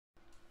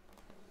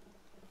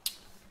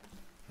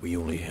We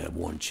only have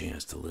one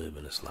chance to live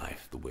in this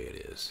life the way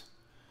it is,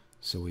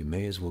 so we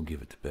may as well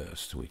give it the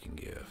best we can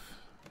give.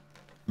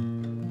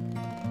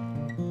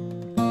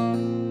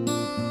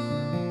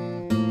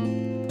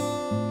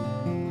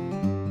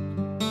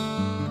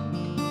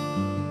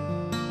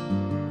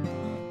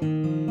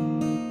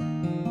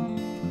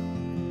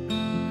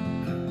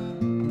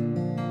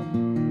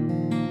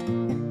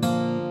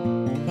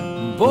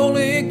 I've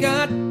only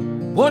got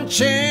one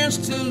chance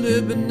to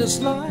live in this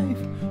life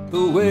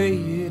the way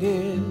it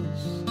is,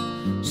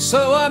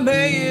 so I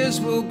may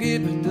as well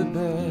give it the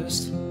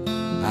best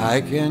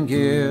I can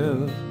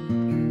give.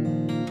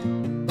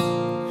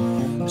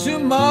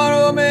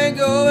 Tomorrow may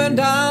go and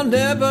I'll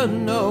never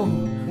know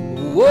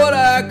what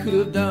I could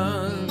have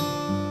done,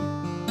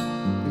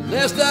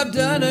 unless I've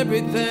done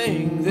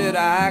everything that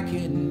I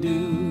can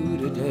do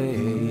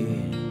today.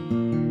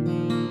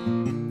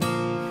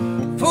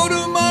 For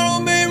tomorrow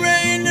may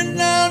rain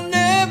and I'll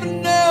never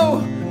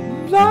know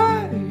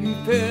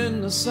life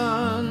in the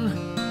sun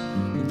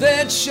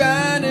that's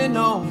shining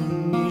on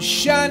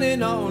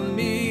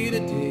me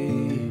today.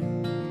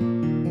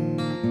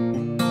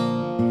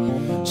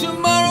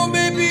 Tomorrow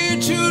may be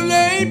too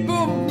late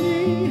for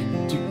me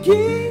to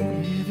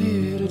give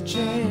it a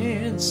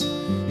chance,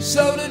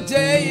 so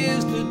today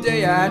is the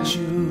day I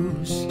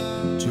choose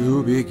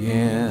to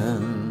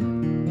begin.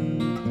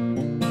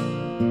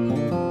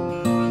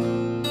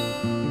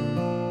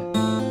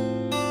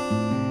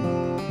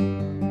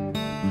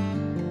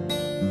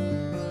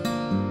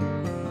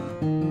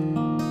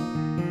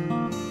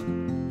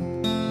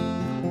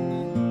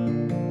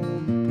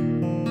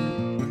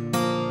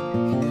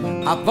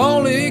 I've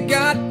only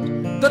got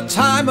the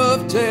time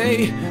of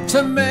day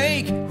to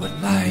make what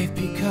life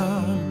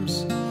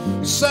becomes,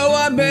 so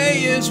I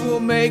may as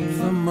well make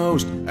the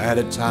most at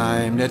a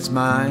time that's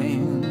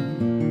mine.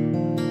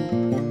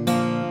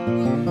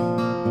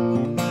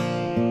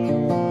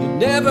 You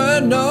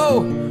never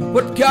know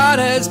what God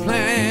has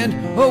planned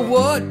or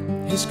what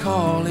His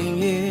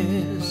calling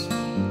is.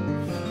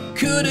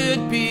 Could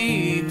it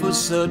be for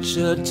such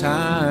a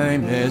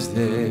time as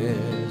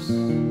this?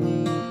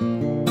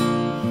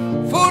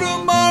 For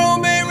tomorrow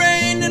may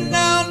rain and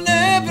I'll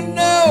never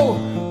know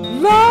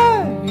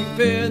life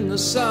in the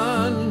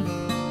sun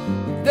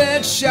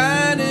that's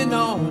shining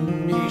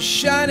on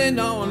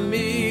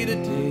me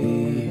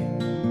today.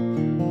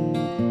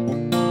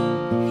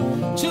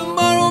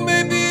 Tomorrow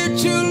may be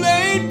too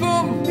late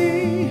for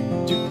me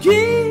to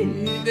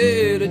give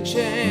it a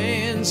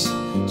chance,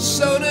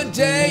 so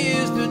today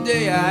is the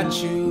day I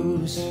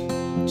choose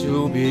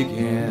to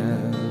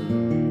begin.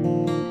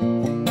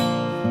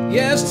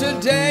 Yes,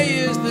 today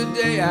is the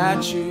day I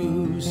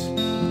choose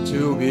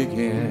to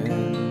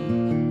begin.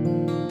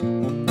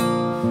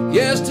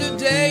 Yes,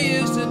 today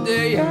is the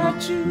day I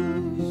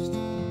choose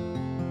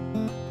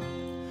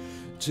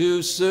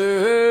to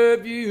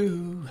serve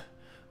you,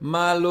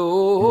 my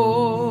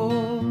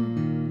Lord.